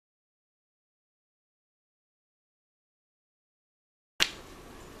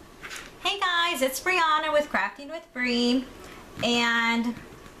guys, it's Brianna with Crafting with Bree, and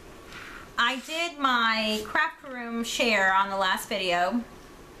I did my craft room share on the last video.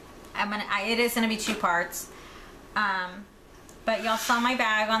 It is gonna be 2 parts, but y'all saw my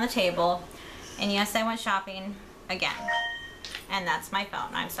bag on the table, and yes, I went shopping again, and that's my phone.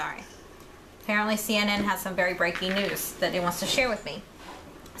 I'm sorry. Apparently CNN has some very breaking news that it wants to share with me.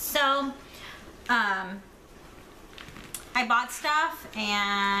 So I bought stuff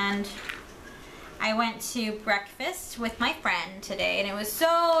and I went to breakfast with my friend today, and it was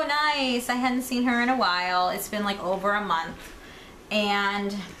so nice. I hadn't seen her in a while. It's been like over a month,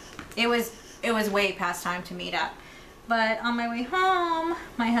 and it was way past time to meet up. But on my way home,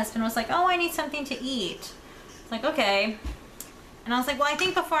 my husband was like, oh, I need something to eat. It's like, okay. And I was like, well, I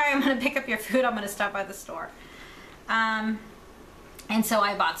think before I'm gonna pick up your food, I'm gonna stop by the store. And so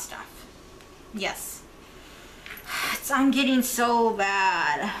I bought stuff. Yes. I'm getting so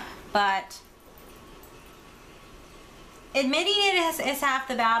bad, but admitting it is half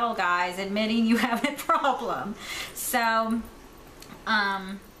the battle, guys. Admitting you have a problem. So,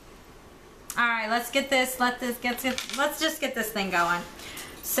 all right, let's just get this thing going.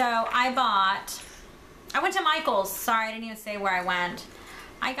 So I went to Michael's. Sorry, I didn't even say where I went.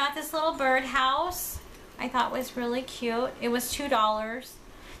 I got this little birdhouse. I thought was really cute. It was $2.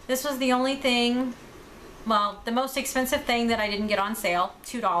 This was the only thing, well, the most expensive thing that I didn't get on sale,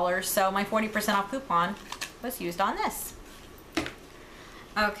 $2. So my 40% off coupon was used on this.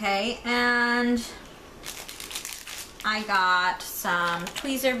 Okay, and I got some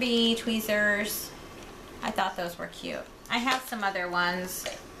tweezers. I thought those were cute. I have some other ones.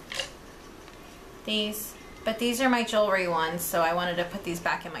 But these are my jewelry ones, so I wanted to put these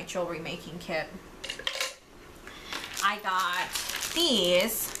back in my jewelry making kit. I got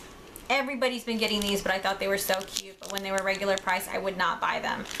these. Everybody's been getting these, but I thought they were so cute, but when they were regular price, I would not buy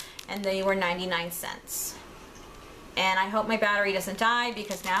them. And they were 99 cents. And I hope my battery doesn't die,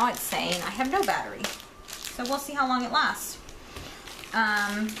 because now it's saying I have no battery. So we'll see how long it lasts.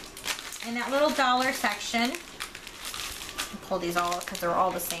 In that little dollar section, I'll pull these all up because they're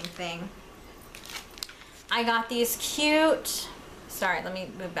all the same thing. I got these cute, sorry, let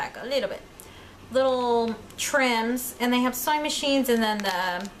me move back a little bit, little trims, and they have sewing machines, and then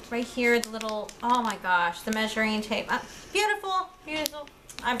right here, the little, oh my gosh, the measuring tape. Beautiful, beautiful.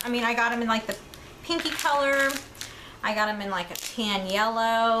 I mean, I got them in like the pinky color. I got them in like a tan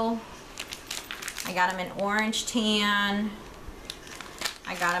yellow. I got them in orange tan.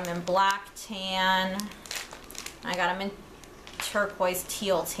 I got them in black tan. I got them in turquoise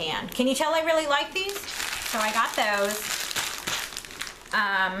teal tan. Can you tell I really like these? So I got those.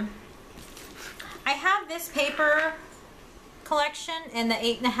 I have this paper collection in the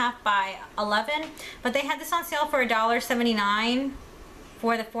 8.5 by 11, but they had this on sale for $1.79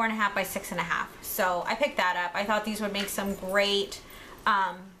 for the 4.5 by 6.5. So I picked that up. I thought these would make some great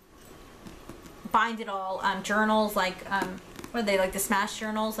bind it all journals, like what are they, like the smash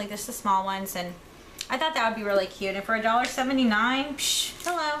journals, like this, the small ones, and I thought that would be really cute. And for $1.79, psh,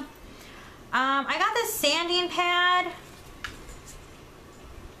 hello. I got this sanding pad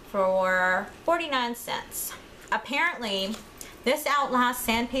for 49 cents. Apparently, this outlasts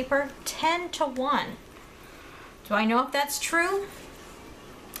sandpaper 10 to 1. Do I know if that's true?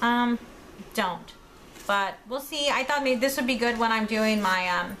 Don't. But we'll see. I thought maybe this would be good when I'm doing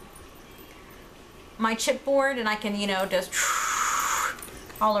my my chipboard, and I can, you know, just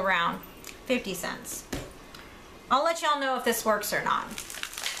all around. 50 cents. I'll let y'all know if this works or not.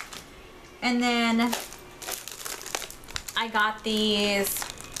 And then I got these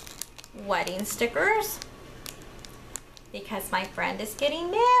wedding stickers because my friend is getting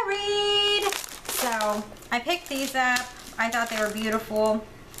married. So I picked these up. I thought they were beautiful.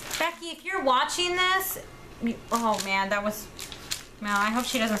 Becky, if you're watching this, oh man, that was, well, I hope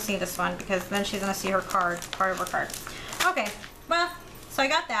she doesn't see this one, because then she's gonna see her card, part of her card. Okay, well, so I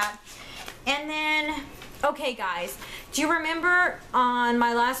got that. And then, okay guys, do you remember on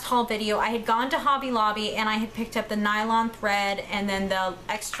my last haul video, I had gone to Hobby Lobby and I had picked up the nylon thread and then the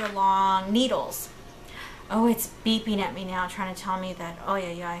extra long needles. Oh, it's beeping at me now, trying to tell me that, oh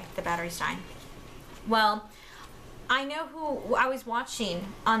yeah, the battery's dying. Well, I know who I was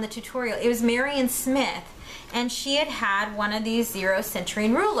watching on the tutorial. It was Marion Smith, and she had one of these 0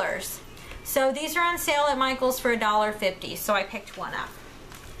 centering rulers. So these are on sale at Michael's for $1.50, so I picked one up.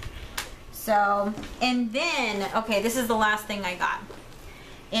 So, and then, okay, this is the last thing I got.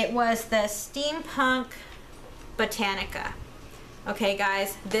 It was the Steampunk Botanica. Okay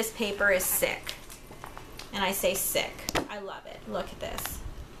guys, this paper is sick. And I say sick. I love it. Look at this.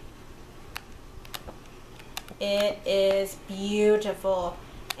 It is beautiful.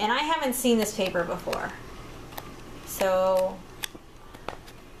 And I haven't seen this paper before. So,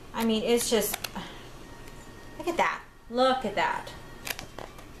 I mean, it's just, look at that. Look at that.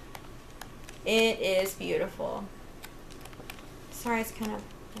 It is beautiful. Sorry, it's kind of,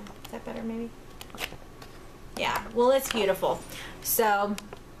 is that better maybe? Yeah, well, it's beautiful. So,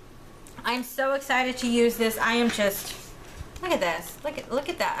 I'm so excited to use this. I am just, look at this. Look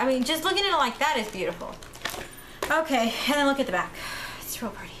at that. I mean, just looking at it like that is beautiful. Okay, and then look at the back. It's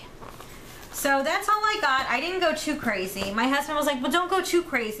real pretty. So that's all I got. I didn't go too crazy. My husband was like, well, don't go too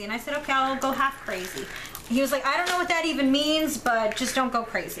crazy. And I said, okay, I'll go half crazy. He was like, I don't know what that even means, but just don't go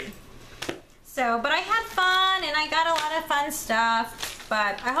crazy. So, but I had fun, and I got a lot of fun stuff.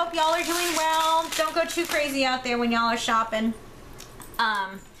 But I hope y'all are doing well. Don't go too crazy out there when y'all are shopping.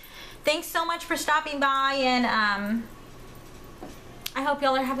 Thanks so much for stopping by, and I hope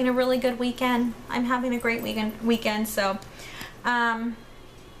y'all are having a really good weekend. I'm having a great weekend, so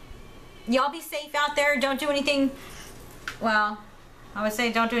y'all be safe out there. Don't do anything, well, I would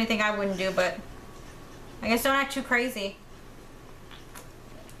say don't do anything I wouldn't do, but I guess don't act too crazy.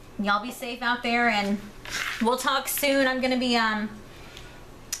 Y'all be safe out there, and we'll talk soon. I'm gonna be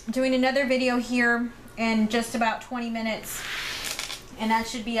doing another video here in just about 20 minutes, and that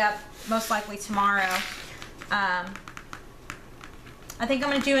should be up most likely tomorrow. I think I'm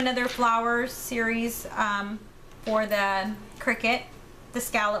gonna do another flowers series for the cricket, the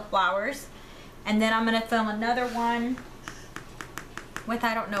scallop flowers, and then I'm gonna film another one with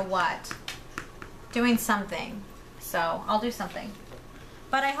I don't know what, doing something. So I'll do something.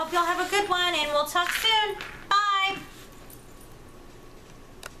 But I hope y'all have a good one, and we'll talk soon.